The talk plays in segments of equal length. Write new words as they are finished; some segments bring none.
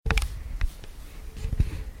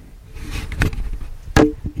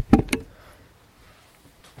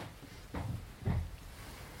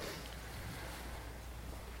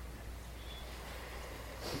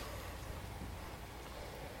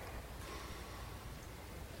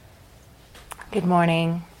Good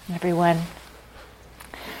morning, everyone.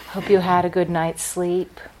 Hope you had a good night's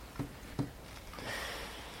sleep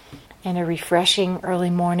and a refreshing early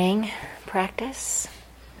morning practice.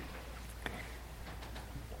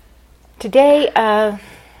 Today, I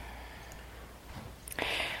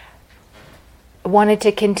wanted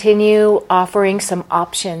to continue offering some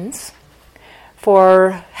options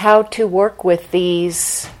for how to work with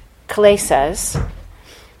these klesas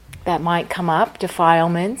that might come up,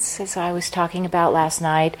 defilements. As I was talking about last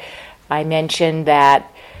night, I mentioned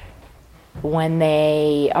that when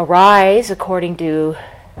they arise according to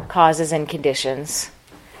causes and conditions,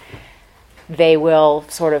 they will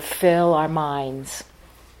sort of fill our minds.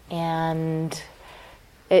 And,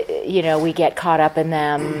 we get caught up in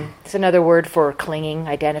them. It's another word for clinging,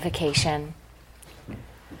 identification,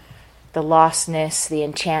 the lostness, the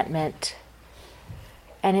enchantment,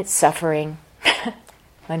 and it's suffering.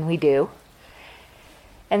 When we do.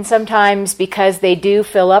 And sometimes because they do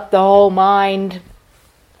fill up the whole mind,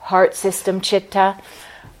 heart system, chitta,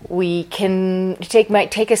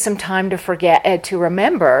 might take us some time to forget, to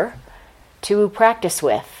remember to practice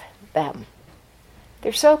with them.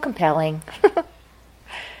 They're so compelling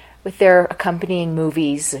with their accompanying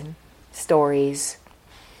movies and stories.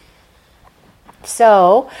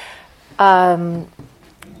 So,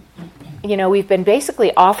 we've been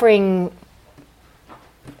basically offering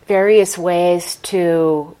various ways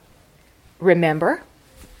to remember,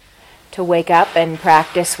 to wake up and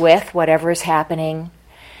practice with whatever is happening,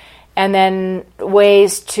 and then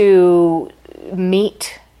ways to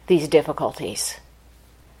meet these difficulties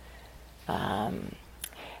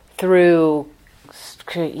through,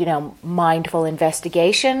 mindful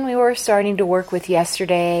investigation we were starting to work with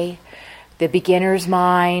yesterday, the beginner's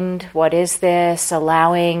mind, what is this,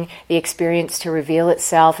 allowing the experience to reveal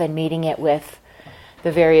itself and meeting it with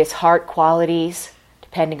the various heart qualities,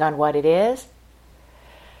 depending on what it is.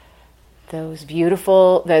 Those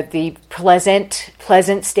beautiful, the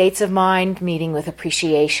pleasant states of mind, meeting with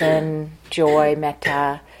appreciation, joy,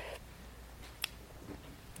 metta.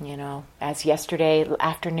 As yesterday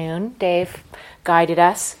afternoon, Dave guided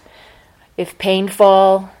us. If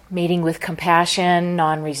painful, meeting with compassion,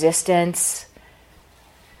 non-resistance,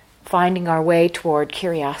 finding our way toward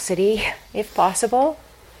curiosity, if possible.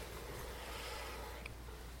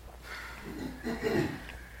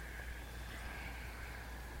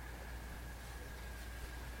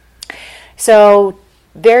 So,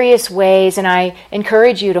 various ways, and I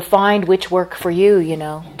encourage you to find which work for you,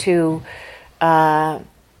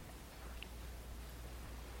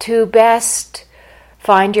 to best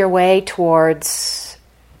find your way towards,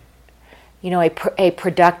 a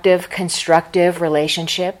productive, constructive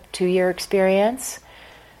relationship to your experience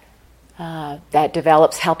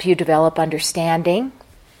that help you develop understanding.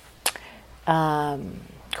 Of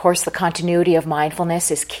course, the continuity of mindfulness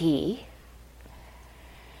is key.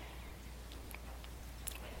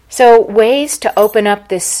 So ways to open up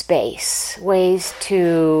this space, ways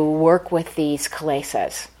to work with these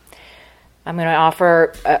klesas. I'm going to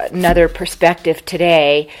offer another perspective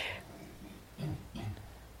today,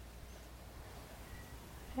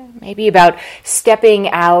 maybe about stepping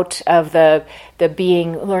out of the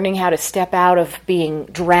being, learning how to step out of being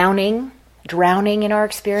drowning in our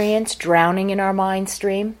experience, drowning in our mind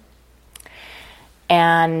stream,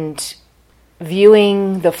 and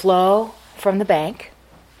viewing the flow from the bank.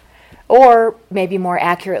 Or maybe more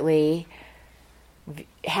accurately,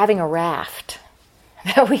 having a raft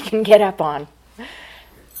that we can get up on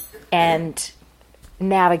and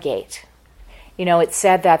navigate. It's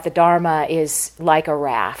said that the Dharma is like a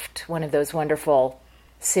raft, one of those wonderful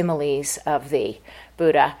similes of the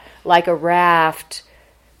Buddha, like a raft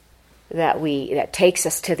that takes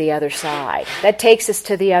us to the other side, that takes us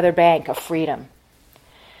to the other bank of freedom.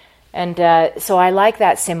 And so I like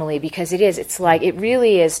that simile because it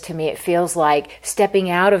really is to me, it feels like stepping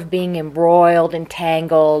out of being embroiled,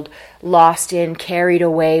 entangled, lost in, carried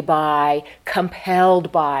away by,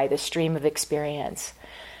 compelled by the stream of experience,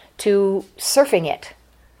 to surfing it,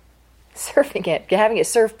 having a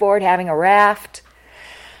surfboard, having a raft,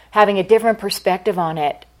 having a different perspective on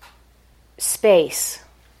it, space,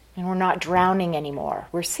 and we're not drowning anymore.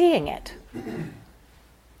 We're seeing it.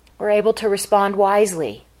 We're able to respond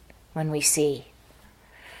wisely when we see.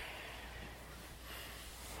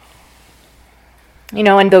 And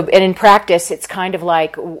in practice, it's kind of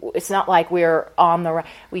like, it's not like we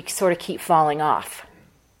sort of keep falling off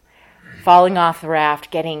the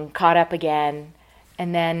raft, getting caught up again,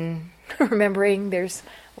 and then remembering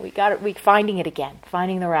finding it again,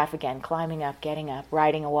 finding the raft again, climbing up, getting up,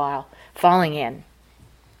 riding a while, falling in.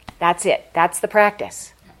 That's it. That's the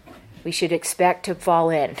practice. We should expect to fall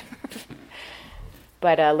in.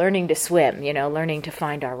 but learning to swim, learning to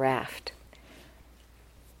find our raft.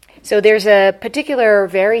 So there's a particular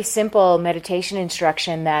very simple meditation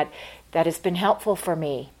instruction that has been helpful for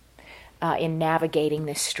me in navigating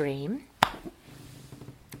this stream.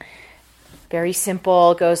 Very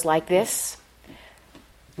simple, goes like this.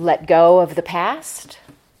 Let go of the past.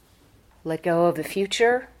 Let go of the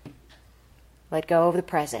future. Let go of the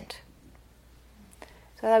present.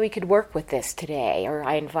 So that we could work with this today, or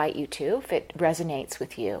I invite you to, if it resonates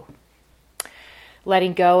with you.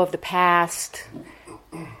 Letting go of the past.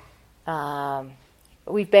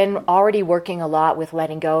 We've been already working a lot with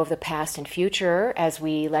letting go of the past and future as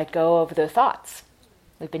we let go of the thoughts.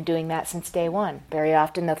 We've been doing that since day one. Very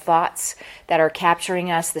often the thoughts that are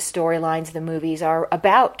capturing us, the storylines, the movies, are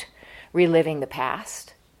about reliving the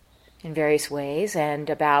past in various ways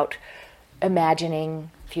and about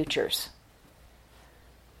imagining futures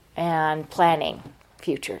and planning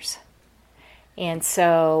futures. And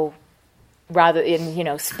so rather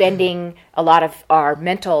than, spending a lot of our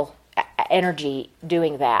mental energy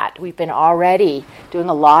doing that, we've been already doing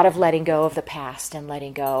a lot of letting go of the past and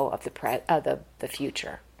letting go of the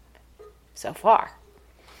future so far.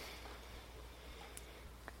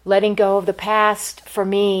 Letting go of the past for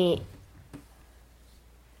me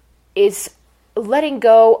is letting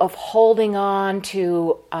go of holding on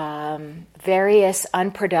to various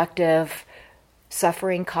unproductive,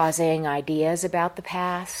 suffering-causing ideas about the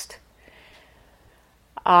past.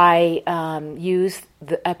 I use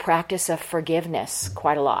a practice of forgiveness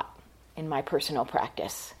quite a lot in my personal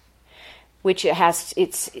practice, which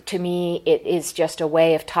to me, it is just a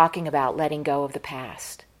way of talking about letting go of the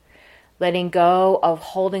past. Letting go of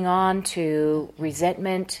holding on to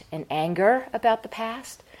resentment and anger about the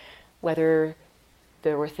past, whether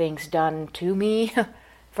there were things done to me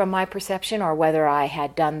from my perception, or whether I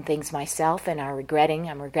had done things myself and I'm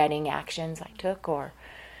regretting actions I took, or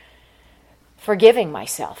forgiving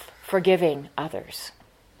myself, forgiving others.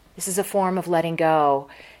 This is a form of letting go,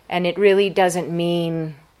 and it really doesn't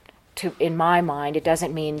mean, in my mind, it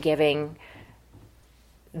doesn't mean giving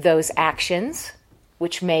those actions,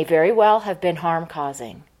 which may very well have been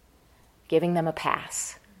harm-causing, giving them a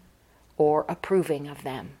pass, or approving of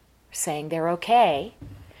them, saying they're okay.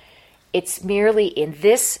 It's merely in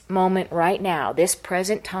this moment right now, this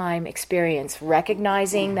present time experience,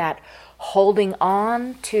 recognizing that holding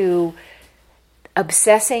on to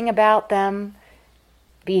obsessing about them,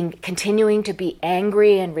 continuing to be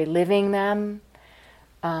angry and reliving them,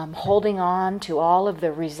 holding on to all of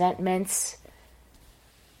the resentments,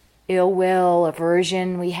 ill will,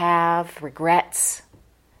 aversion we have, regrets,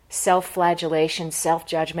 self-flagellation,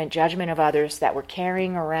 self-judgment, judgment of others that we're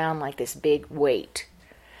carrying around like this big weight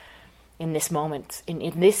in this moment,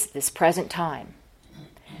 in this present time,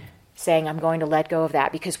 saying I'm going to let go of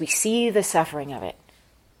that because we see the suffering of it.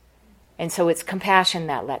 And so it's compassion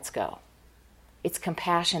that lets go. It's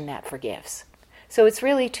compassion that forgives. So it's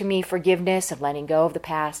really, to me, forgiveness and letting go of the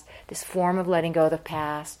past, this form of letting go of the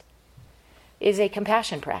past, is a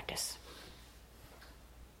compassion practice.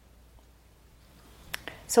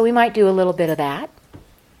 So we might do a little bit of that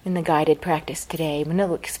in the guided practice today. I'm going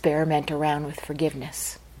to experiment around with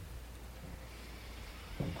forgiveness.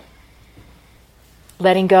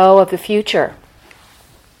 Letting go of the future.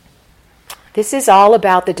 This is all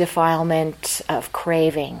about the defilement of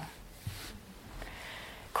craving.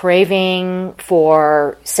 Craving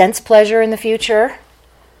for sense pleasure in the future,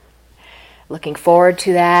 looking forward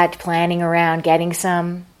to that, planning around getting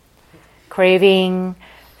some. Craving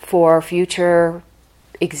for future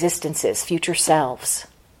existences, future selves.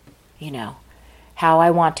 How I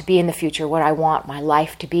want to be in the future, what I want my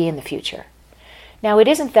life to be in the future. Now, it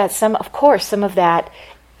isn't that some of that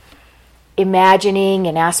imagining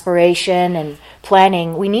and aspiration and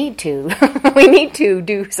planning, we need to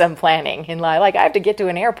do some planning in life. Like, I have to get to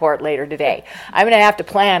an airport later today. I'm going to have to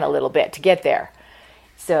plan a little bit to get there.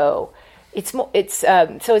 So it's not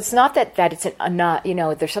that it's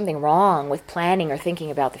there's something wrong with planning or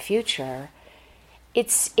thinking about the future.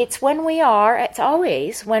 It's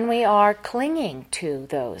always when we are clinging to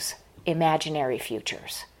those imaginary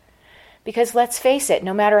futures. Because let's face it,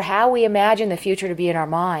 no matter how we imagine the future to be in our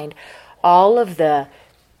mind, all of the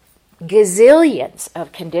gazillions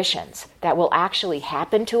of conditions that will actually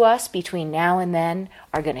happen to us between now and then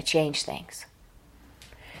are going to change things.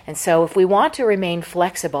 And so if we want to remain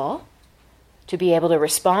flexible, to be able to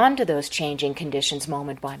respond to those changing conditions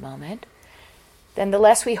moment by moment, then the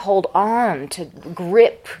less we hold on to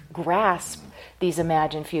grasp these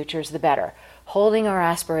imagined futures, the better. Holding our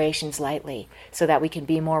aspirations lightly so that we can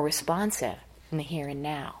be more responsive in the here and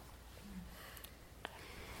now.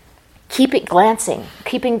 keeping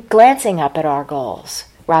glancing up at our goals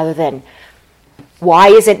rather than why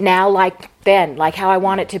isn't now like then, like how I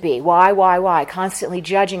want it to be? Why? Constantly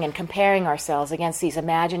judging and comparing ourselves against these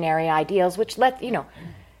imaginary ideals, which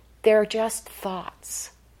they're just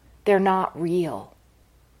thoughts. They're not real.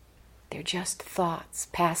 They're just thoughts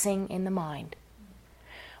passing in the mind.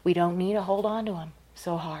 We don't need to hold on to them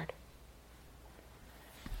so hard.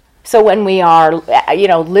 So when we are,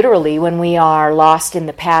 literally when we are lost in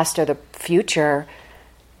the past or the future,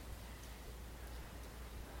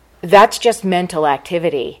 that's just mental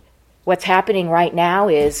activity. What's happening right now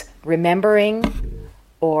is remembering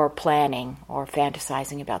or planning or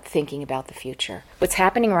fantasizing about, thinking about the future. What's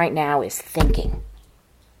happening right now is thinking.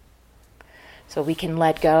 So we can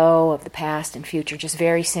let go of the past and future just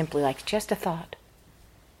very simply, like just a thought.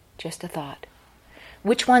 Just a thought.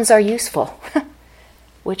 Which ones are useful?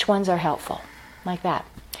 Which ones are helpful? Like that.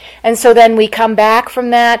 And so then we come back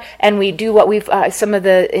from that and we do what some of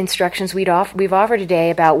the instructions we've offered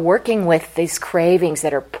today about working with these cravings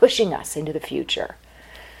that are pushing us into the future.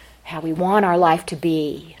 How we want our life to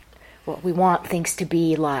be, what we want things to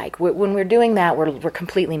be like. When we're doing that, we're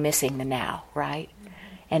completely missing the now, right?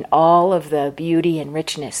 And all of the beauty and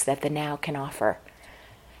richness that the now can offer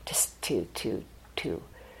to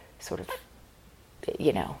sort of,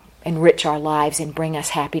 enrich our lives and bring us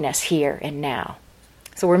happiness here and now.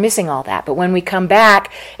 So we're missing all that. But when we come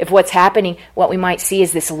back, if what's happening, what we might see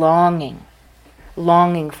is this longing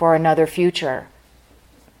for another future.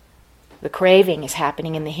 The craving is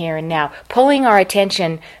happening in the here and now, pulling our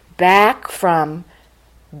attention back from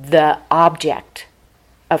the object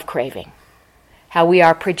of craving. How we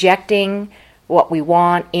are projecting what we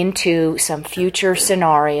want into some future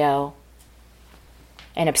scenario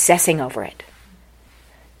and obsessing over it.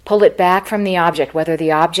 Pull it back from the object, whether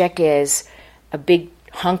the object is a big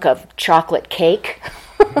hunk of chocolate cake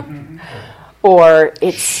or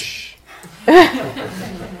it's there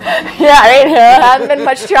hasn't been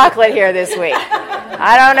much chocolate here this week.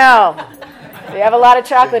 I don't know. We have a lot of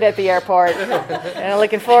chocolate at the airport and I'm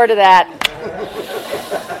looking forward to that.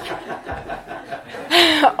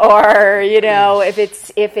 Or if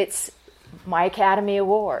it's my Academy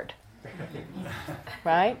Award,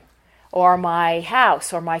 right? Or my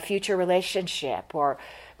house, or my future relationship, or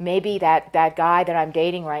maybe that guy that I'm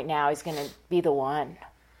dating right now is going to be the one.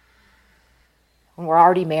 And we're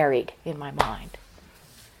already married in my mind.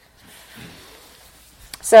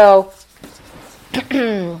 So,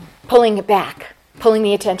 pulling it back, pulling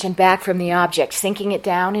the attention back from the object, sinking it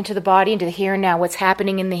down into the body, into the here and now, what's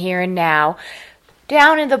happening in the here and now,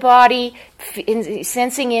 down in the body,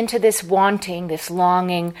 sensing into this wanting, this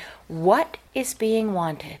longing. What is being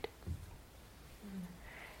wanted?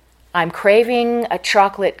 I'm craving a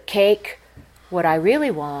chocolate cake. What I really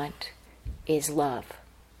want is love.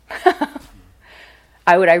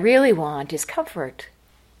 What I really want is comfort.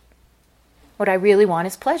 What I really want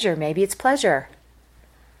is pleasure. Maybe it's pleasure.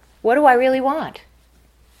 What do I really want?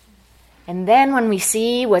 And then when we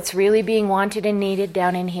see what's really being wanted and needed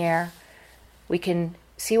down in here, we can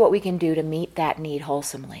see what we can do to meet that need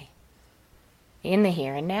wholesomely. In the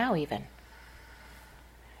here and now even.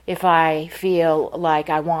 If I feel like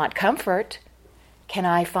I want comfort, can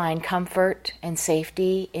I find comfort and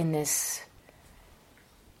safety in this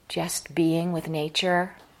just being with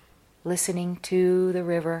nature, listening to the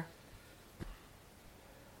river?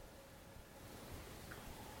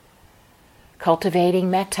 Cultivating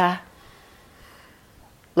metta,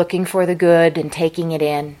 looking for the good and taking it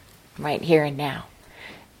in right here and now.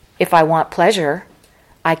 If I want pleasure,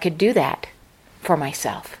 I could do that for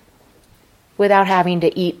myself without having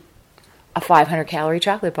to eat a 500-calorie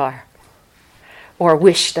chocolate bar or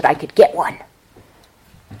wish that I could get one,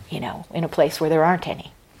 in a place where there aren't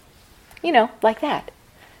any. Like that.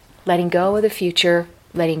 Letting go of the future,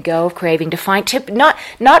 letting go of craving,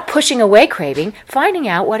 not pushing away craving, finding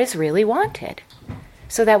out what is really wanted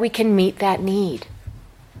so that we can meet that need.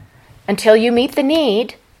 Until you meet the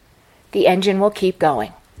need, the engine will keep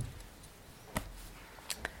going.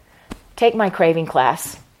 Take my craving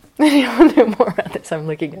class. More about this. I'm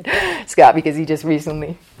looking at Scott because he just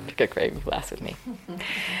recently took a craving class with me.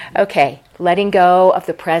 Okay, letting go of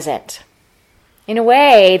the present. In a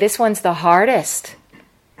way, this one's the hardest.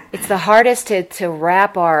 It's the hardest to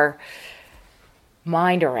wrap our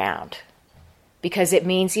mind around because it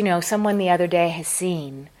means, someone the other day has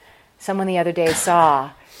seen, someone the other day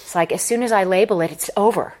saw. It's like as soon as I label it, it's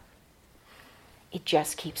over. It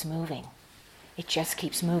just keeps moving. It just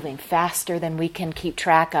keeps moving faster than we can keep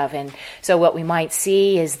track of. And so what we might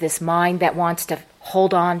see is this mind that wants to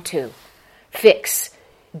hold on to, fix,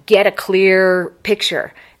 get a clear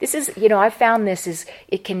picture. This is, I've found this is,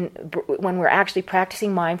 it can, when we're actually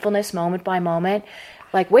practicing mindfulness moment by moment,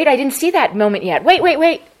 like, wait, I didn't see that moment yet.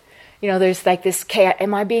 Wait. There's like this,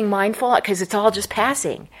 am I being mindful? Because it's all just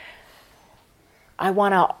passing. I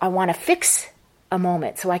want to fix a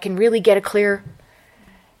moment so I can really get a clear,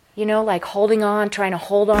 like trying to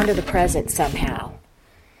hold on to the present somehow.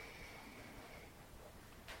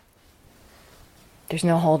 There's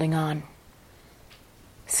no holding on.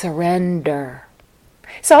 Surrender.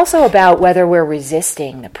 It's also about whether we're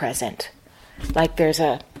resisting the present. Like there's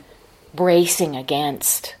a bracing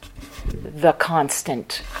against the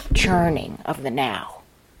constant churning of the now.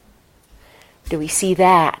 Do we see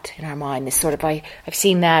that in our mind? This sort of, I've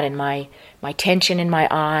seen that in my tension in my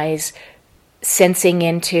eyes, sensing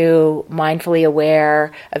into, mindfully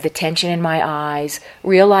aware of the tension in my eyes,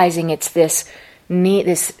 realizing it's this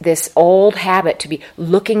old habit to be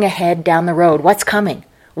looking ahead down the road. What's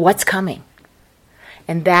coming?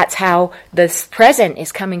 And that's how this present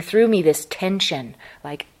is coming through me, this tension.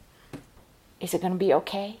 Like, is it going to be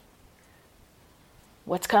okay?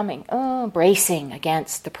 What's coming? Oh, bracing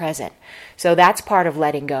against the present. So that's part of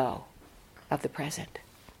letting go of the present.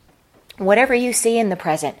 Whatever you see in the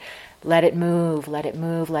present, let it move, let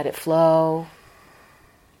it flow.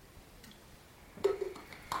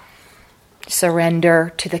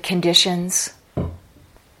 Surrender to the conditions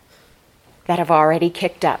that have already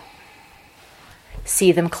kicked up.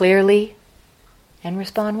 See them clearly and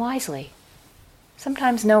respond wisely.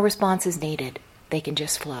 Sometimes no response is needed. They can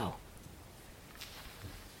just flow.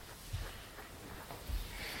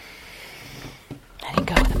 Letting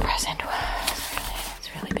go of the present. It's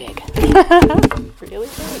really big. Really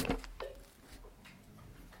big.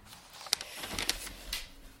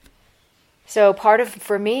 So part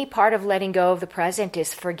of letting go of the present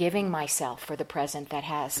is forgiving myself for the present that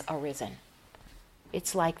has arisen.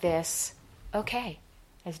 It's like this, okay,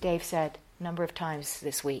 as Dave said a number of times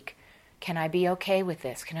this week, can I be okay with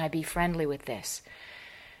this? Can I be friendly with this?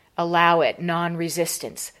 Allow it,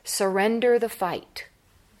 non-resistance. Surrender the fight.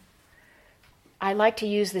 I like to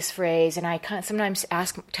use this phrase, and I sometimes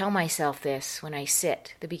tell myself this when I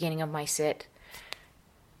sit, the beginning of my sit.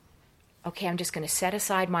 Okay, I'm just going to set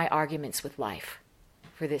aside my arguments with life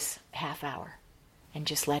for this half hour and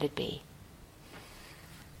just let it be.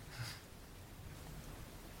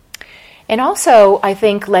 And also, I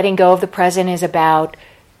think letting go of the present is about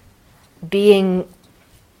being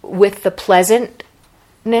with the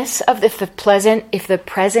pleasantness of if the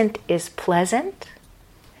present is pleasant,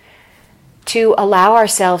 to allow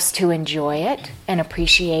ourselves to enjoy it and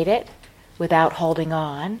appreciate it without holding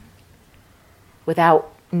on,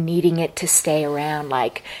 without needing it to stay around,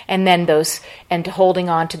 and holding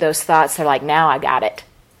on to those thoughts that are like, now I got it.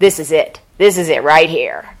 This is it right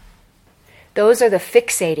here. Those are the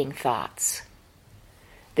fixating thoughts.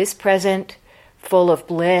 This present, full of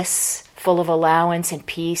bliss, full of allowance and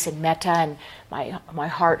peace and metta, and my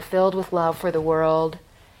heart filled with love for the world,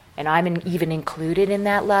 and I'm even included in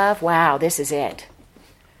that love. Wow, this is it.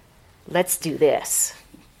 Let's do this.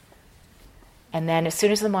 And then as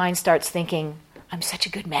soon as the mind starts thinking, I'm such a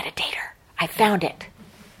good meditator, I found it.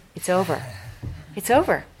 It's over. It's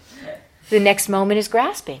over. The next moment is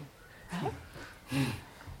grasping. Right?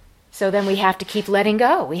 So then we have to keep letting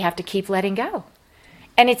go.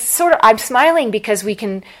 And it's sort of, I'm smiling because we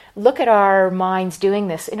can look at our minds doing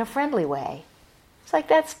this in a friendly way. It's like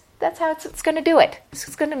that's how it's going to do it.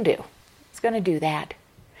 It's going to do that.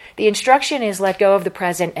 The instruction is let go of the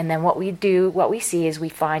present, and then what we see is we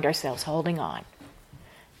find ourselves holding on.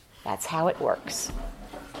 That's how it works.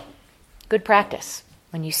 Good practice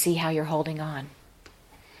when you see how you're holding on.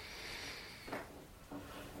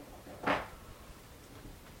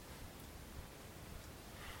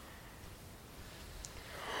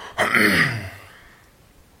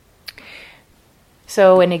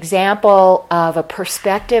 So an example of a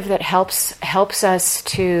perspective that helps us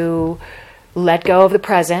to let go of the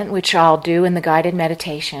present, which I'll do in the guided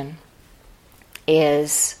meditation,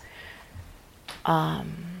 is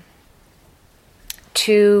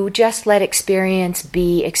to just let experience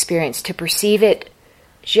be experience, to perceive it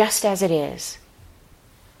just as it is.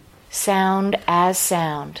 Sound as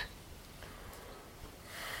sound.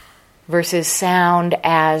 Versus sound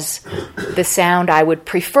as the sound I would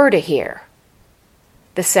prefer to hear.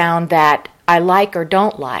 The sound that I like or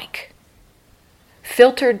don't like.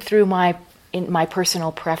 Filtered through my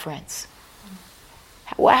personal preference.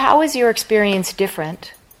 How is your experience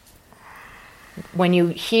different when you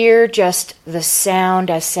hear just the sound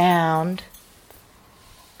as sound,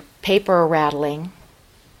 paper rattling,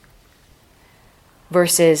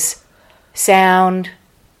 versus sound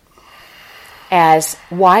as,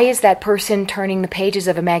 why is that person turning the pages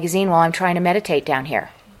of a magazine while I'm trying to meditate down here?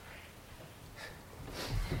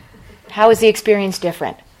 How is the experience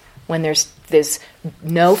different when there's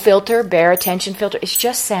no filter, bare attention filter? It's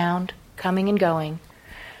just sound coming and going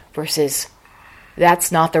versus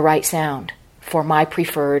that's not the right sound for my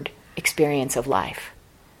preferred experience of life.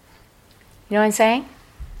 You know what I'm saying?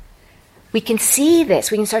 We can see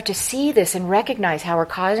this. We can start to see this and recognize how we're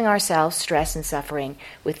causing ourselves stress and suffering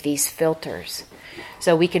with these filters.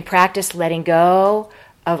 So we can practice letting go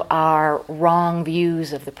of our wrong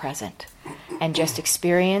views of the present and just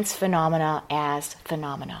experience phenomena as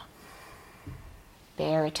phenomena.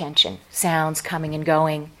 Bare attention, sounds coming and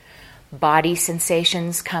going, body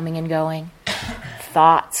sensations coming and going,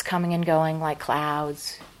 thoughts coming and going like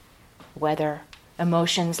clouds, weather,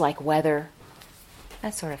 emotions like weather,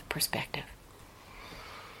 that sort of perspective.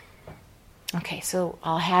 Okay, so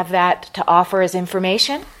I'll have that to offer as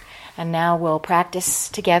information, and now we'll practice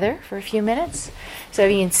together for a few minutes. So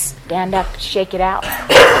you can stand up, shake it out,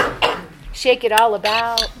 shake it all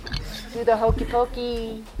about, do the hokey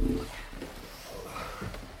pokey.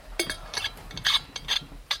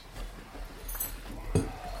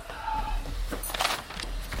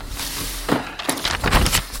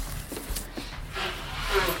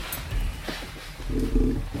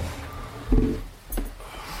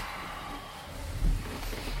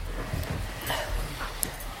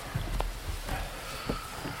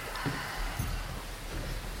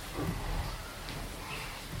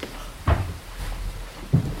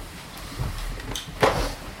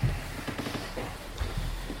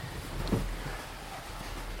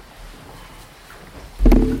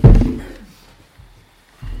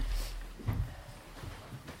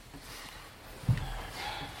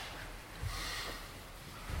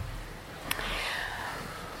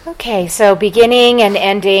 Okay, so beginning and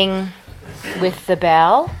ending with the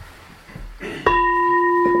bell.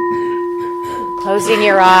 Closing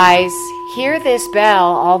your eyes, hear this bell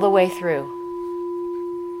all the way through.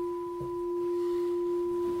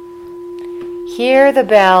 Hear the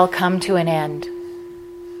bell come to an end.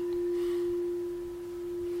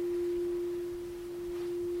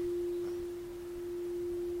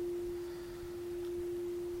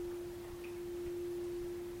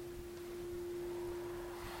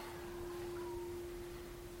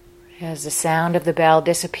 As the sound of the bell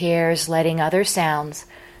disappears, letting other sounds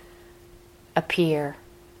appear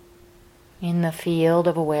in the field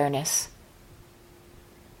of awareness.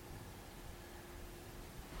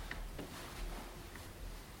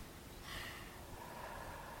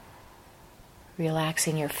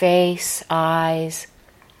 Relaxing your face, eyes,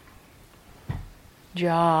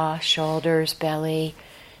 jaw, shoulders, belly,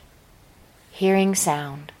 hearing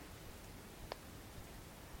sound.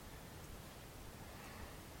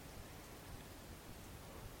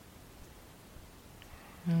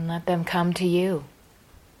 And let them come to you.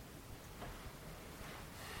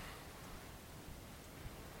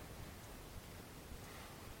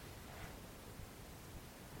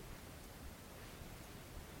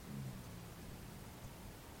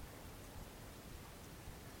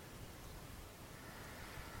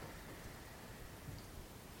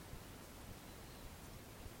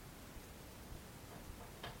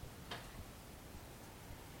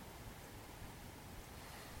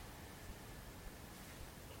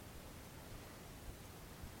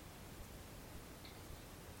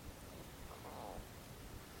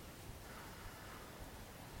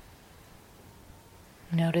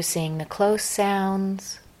 Noticing the close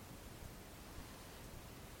sounds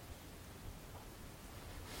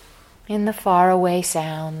and the far away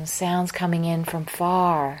sounds, sounds coming in from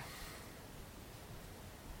far.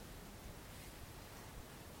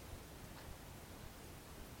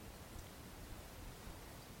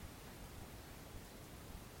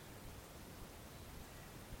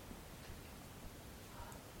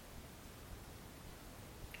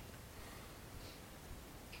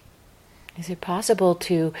 Is it possible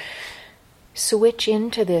to switch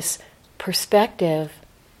into this perspective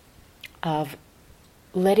of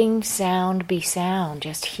letting sound be sound,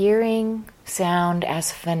 just hearing sound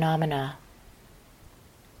as phenomena?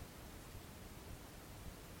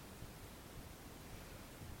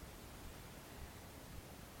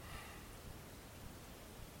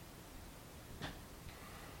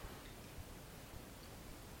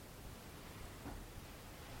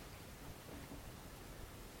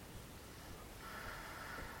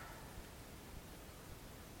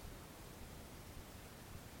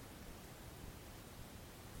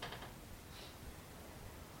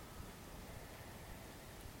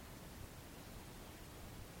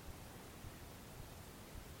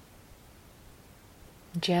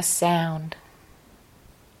 Just sound.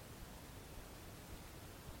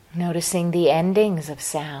 Noticing the endings of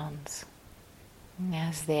sounds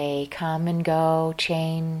as they come and go,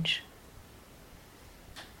 change.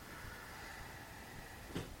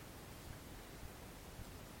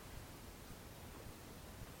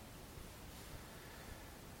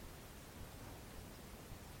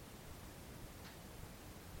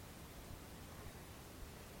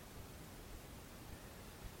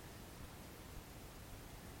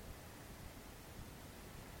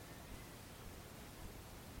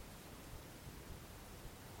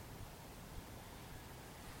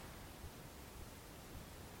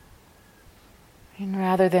 And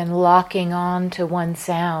rather than locking on to one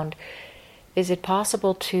sound, is it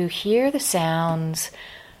possible to hear the sounds,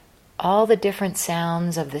 all the different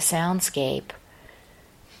sounds of the soundscape,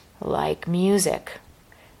 like music,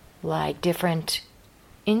 like different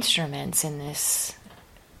instruments in this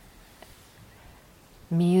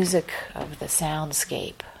music of the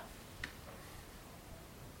soundscape?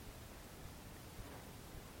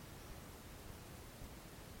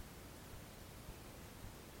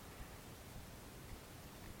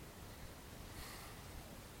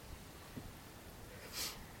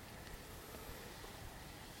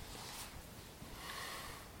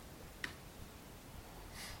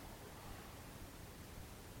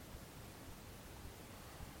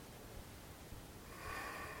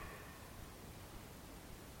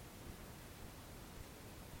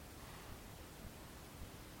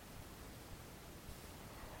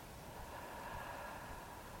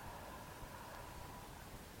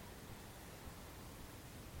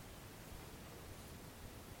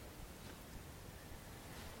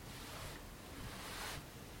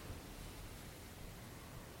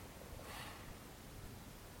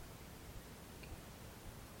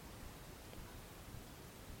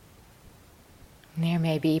 There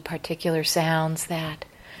may be particular sounds that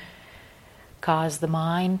cause the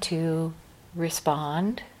mind to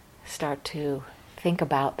respond, start to think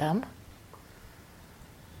about them.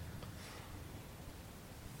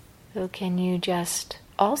 So can you just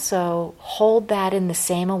also hold that in the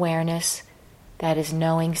same awareness that is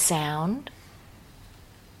knowing sound,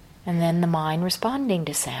 and then the mind responding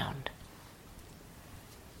to sound?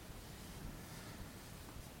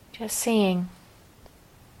 Just seeing,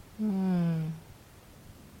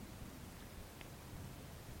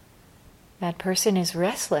 that person is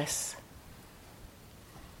restless.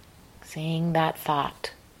 Seeing that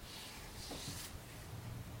thought.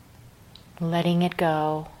 Letting it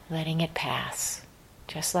go, letting it pass,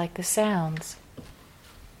 just like the sounds.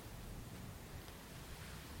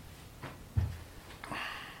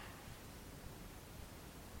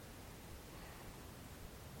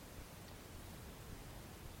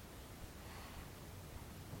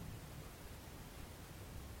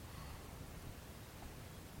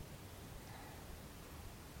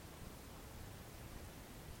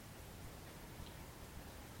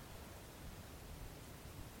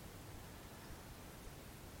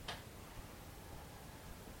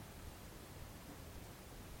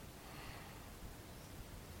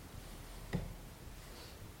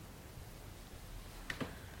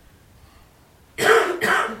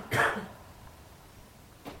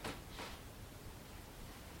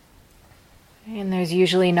 And there's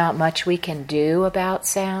usually not much we can do about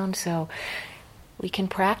sound, so we can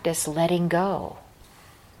practice letting go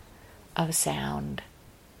of sound,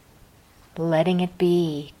 letting it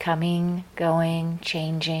be, coming, going,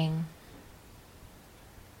 changing.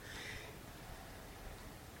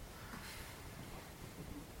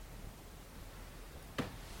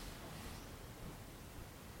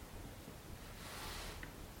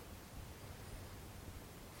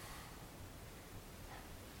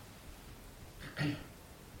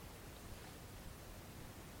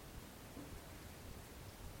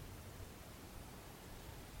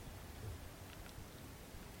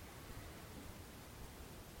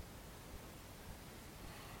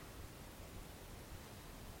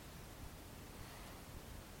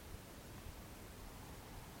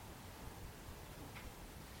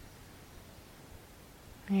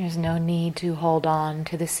 There's no need to hold on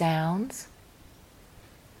to the sounds.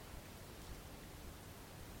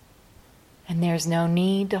 And there's no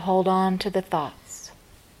need to hold on to the thoughts.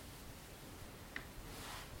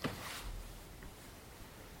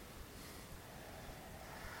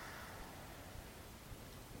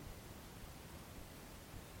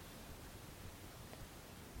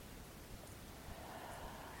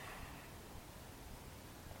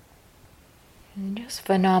 And just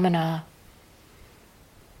phenomena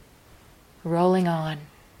rolling on.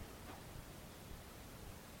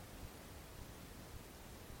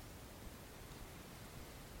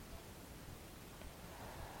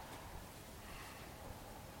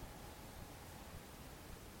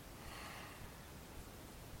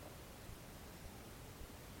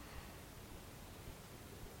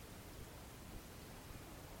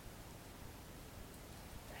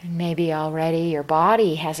 maybe already your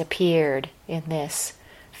body has appeared in this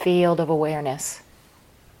field of awareness.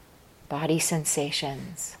 Body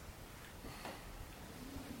sensations.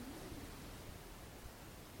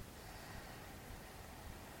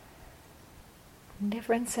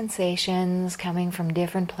 Different sensations coming from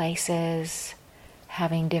different places,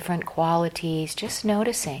 having different qualities, just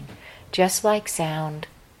noticing, just like sound.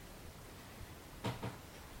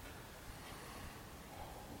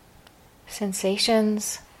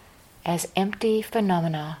 Sensations as empty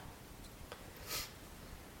phenomena.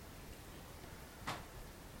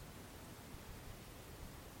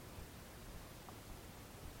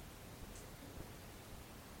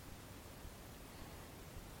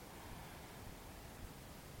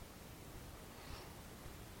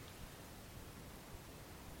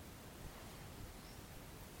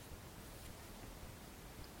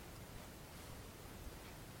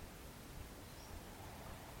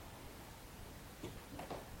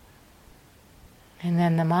 And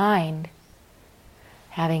then the mind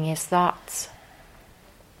having his thoughts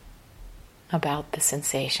about the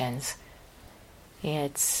sensations,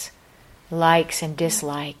 its likes and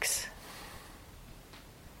dislikes.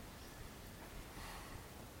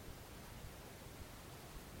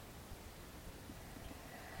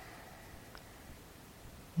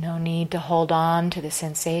 No need to hold on to the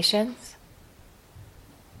sensations.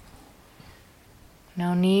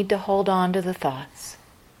 No need to hold on to the thoughts.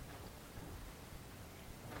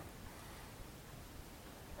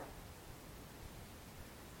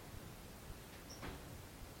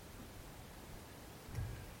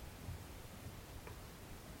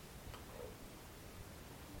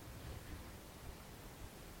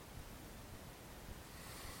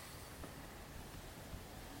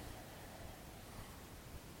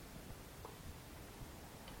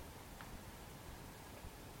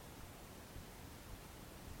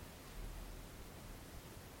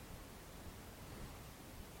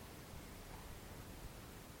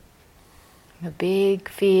 A big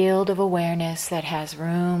field of awareness that has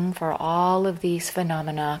room for all of these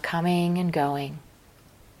phenomena coming and going.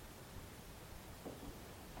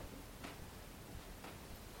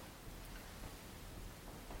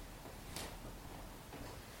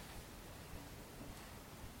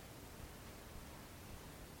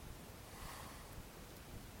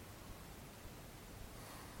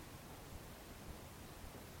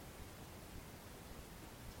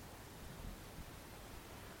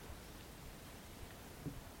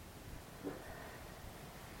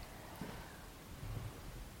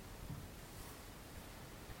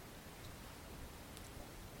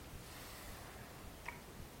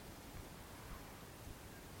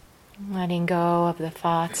 Letting go of the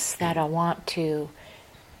thoughts that I want to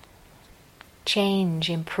change,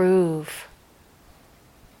 improve,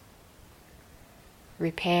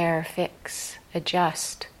 repair, fix,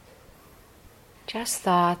 adjust. Just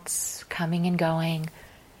thoughts coming and going.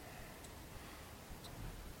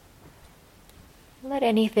 Let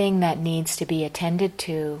anything that needs to be attended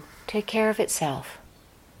to take care of itself.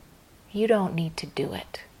 You don't need to do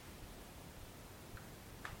it.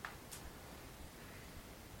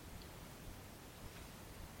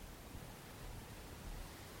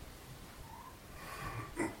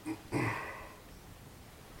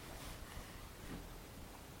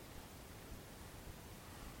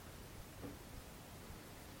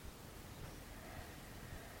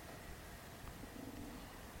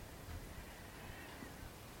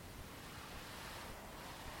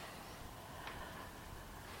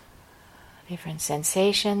 Different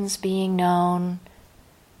sensations being known,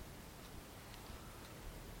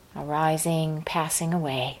 arising, passing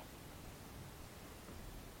away.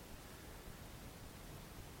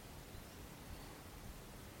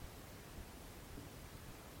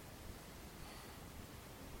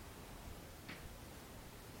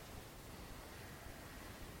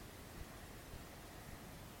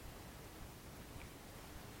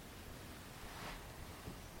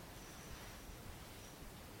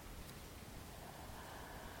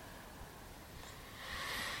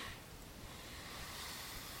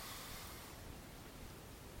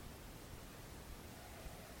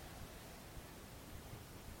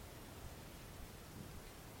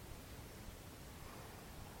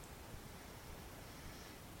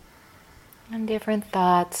 And different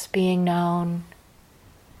thoughts being known,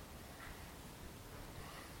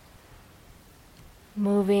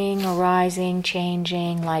 moving, arising,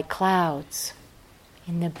 changing like clouds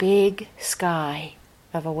in the big sky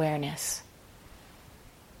of awareness.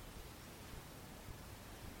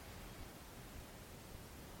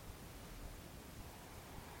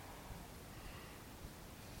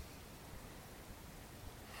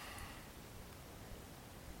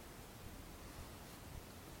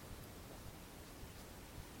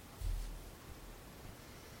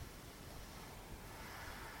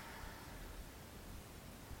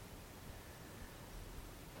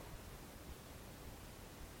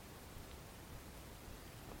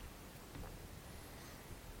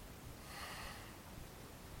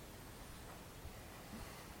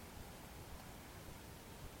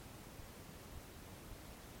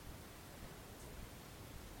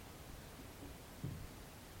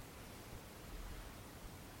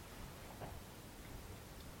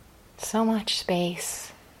 So much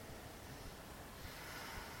space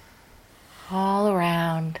all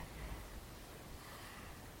around.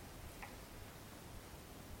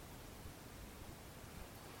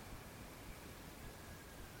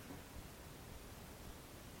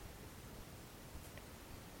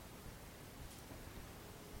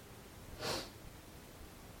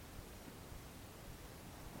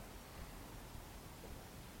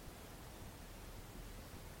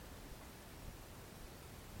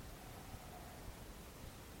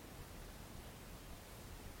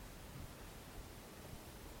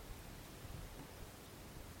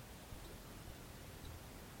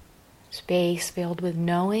 Space filled with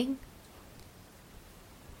knowing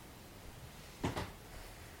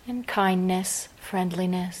and kindness,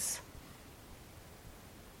 friendliness.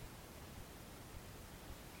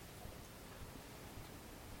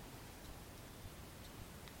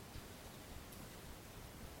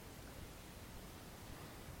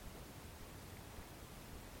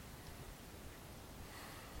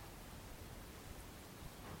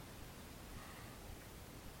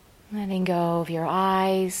 Letting go of your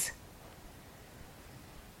eyes,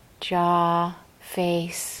 jaw,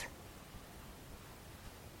 face,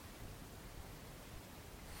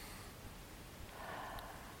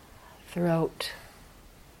 throat.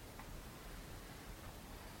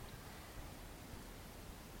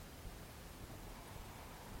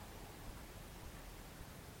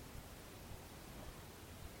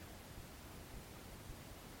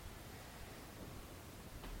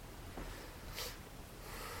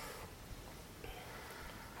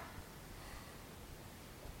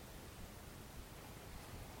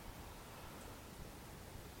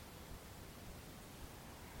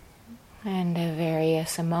 And the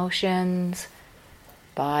various emotions,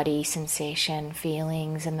 body, sensation,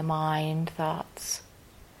 feelings in the mind, thoughts.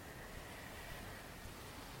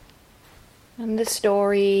 And the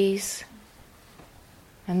stories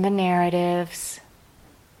and the narratives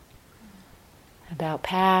about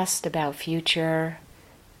past, about future,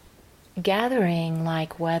 gathering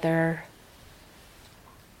like weather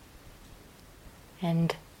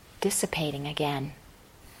and dissipating again.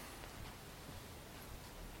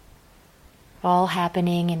 All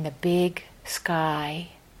happening in the big sky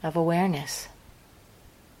of awareness.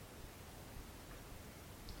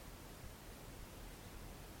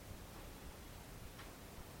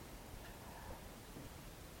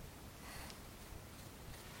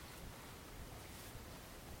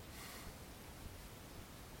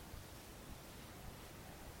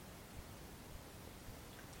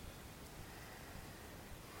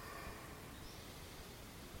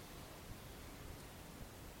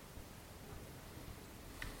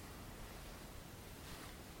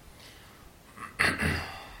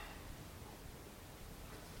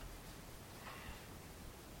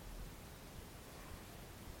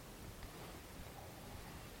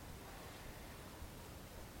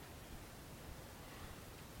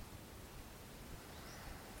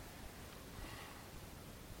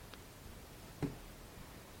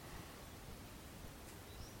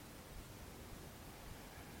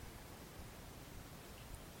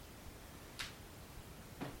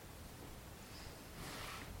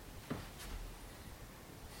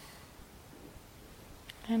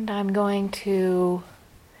 And I'm going to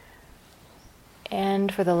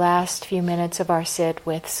end for the last few minutes of our sit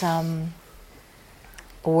with some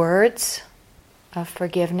words of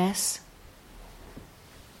forgiveness.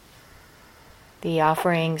 The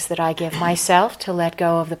offerings that I give myself to let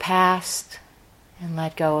go of the past and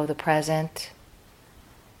let go of the present.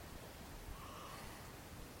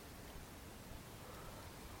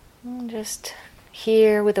 And just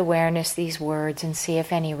hear with awareness these words and see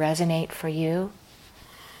if any resonate for you.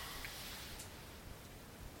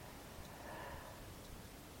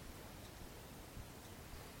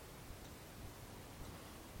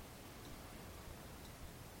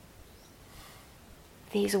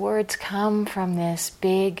 These words come from this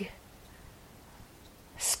big,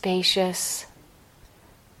 spacious,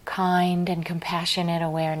 kind and compassionate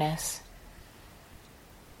awareness.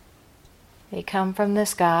 They come from the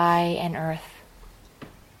sky and earth.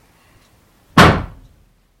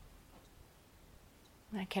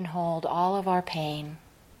 That can hold all of our pain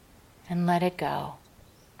and let it go.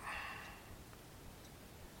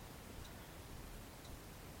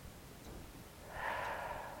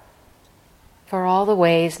 For all the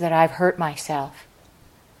ways that I've hurt myself,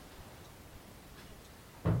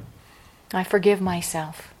 I forgive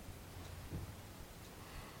myself.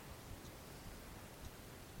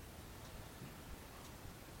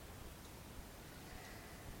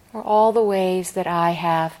 For all the ways that I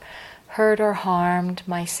have hurt or harmed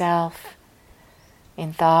myself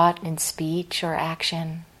in thought, in speech, or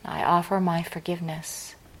action, I offer my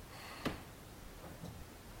forgiveness.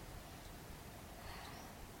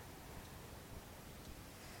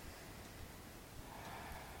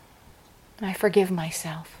 I forgive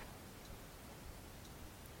myself.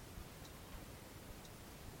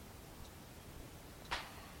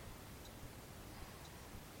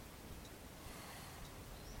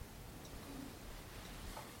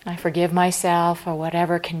 I forgive myself for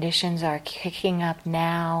whatever conditions are kicking up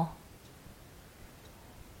now.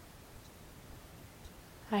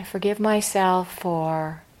 I forgive myself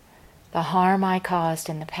for the harm I caused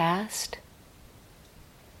in the past,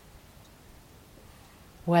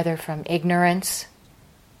 whether from ignorance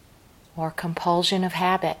or compulsion of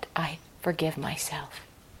habit. I forgive myself.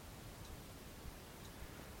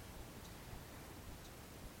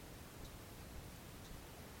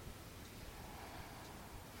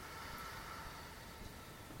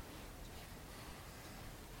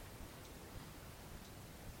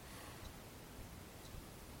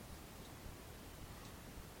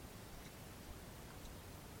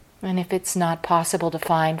 And if it's not possible to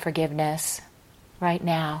find forgiveness right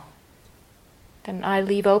now, then I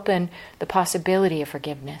leave open the possibility of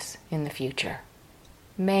forgiveness in the future.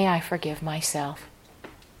 May I forgive myself.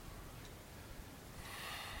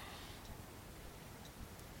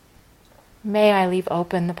 May I leave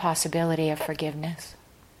open the possibility of forgiveness.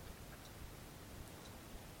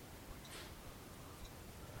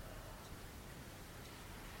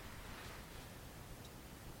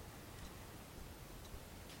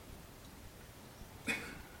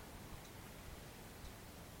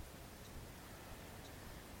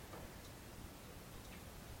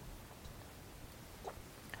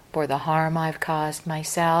 For the harm I've caused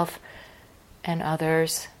myself and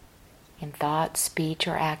others in thought, speech,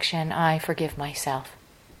 or action, I forgive myself.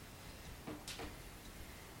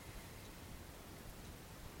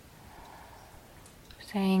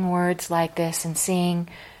 Saying words like this and seeing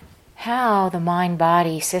how the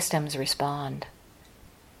mind-body systems respond,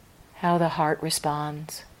 how the heart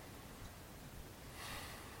responds.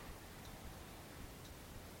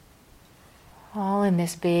 All in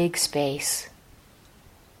this big space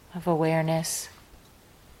of awareness.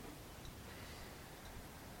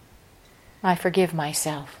 I forgive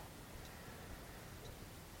myself.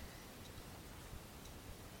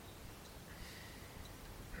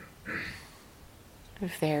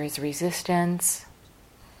 If there is resistance,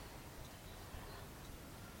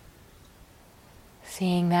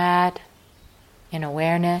 seeing that in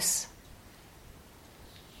awareness,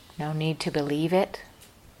 no need to believe it.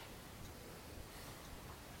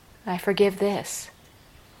 I forgive this.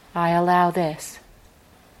 I allow this.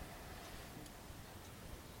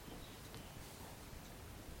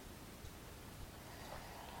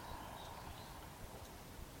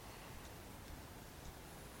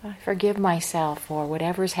 I forgive myself for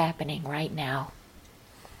whatever's happening right now.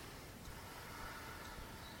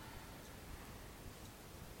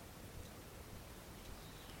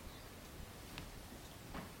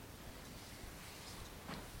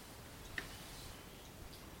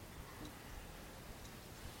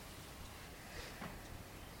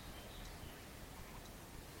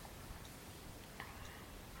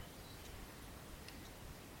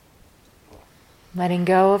 Letting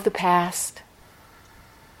go of the past.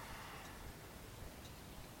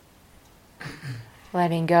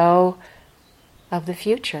 Letting go of the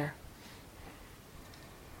future.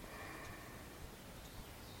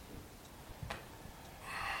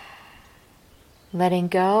 Letting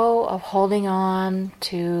go of holding on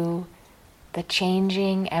to the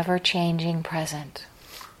changing, ever-changing present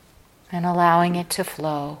and allowing it to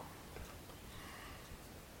flow.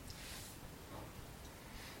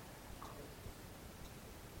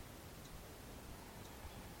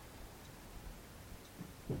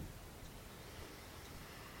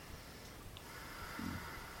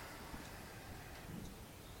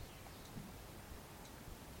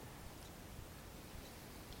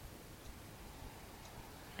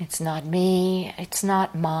 It's not me, it's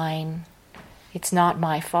not mine, it's not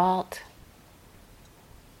my fault.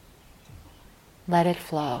 Let it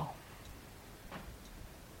flow.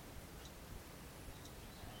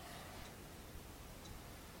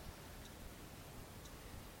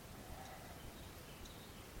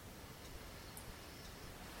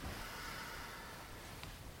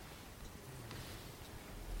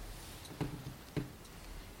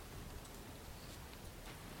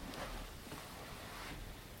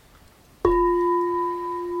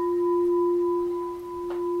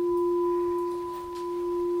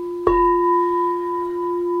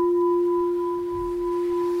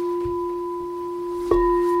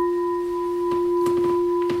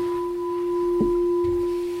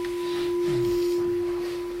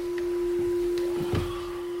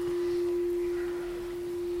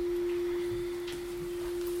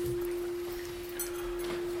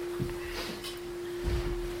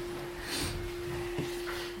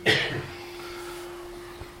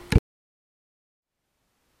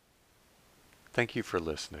 Thank you for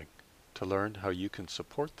listening. To learn how you can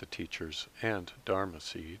support the teachers and Dharma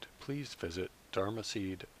Seed, please visit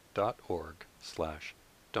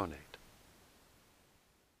dharmaseed.org/donate.